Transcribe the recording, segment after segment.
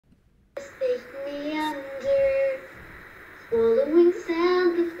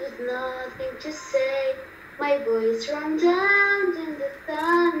my voice run down in the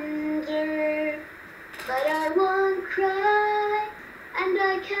thunder, but I won't cry, and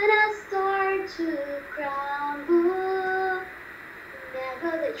I cannot start to crumble.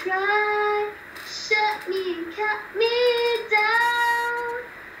 Never they try, shut me and cut me down.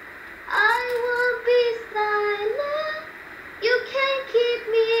 I won't be silent, you can't keep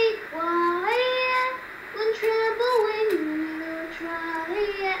me quiet. Won't tremble when you try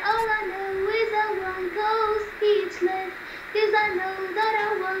it. All I know is I won't go speechless, 'cause I know that I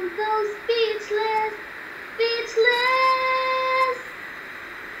won't go speechless, speechless.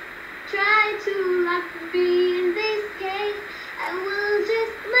 Try to lock me in this cage, I will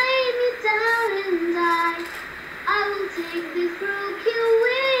just lay me down and die. I will take these broken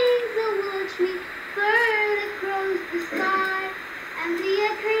wings and watch me burn across the sky. And the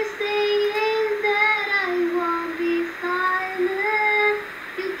echoes saying that I won't be silent.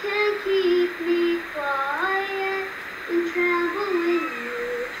 You can't keep me quiet and tremble when you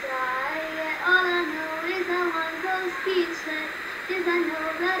try it. All I know is I won't go speechless, 'cause I know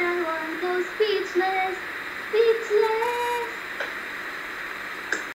that I won't go speechless, speechless.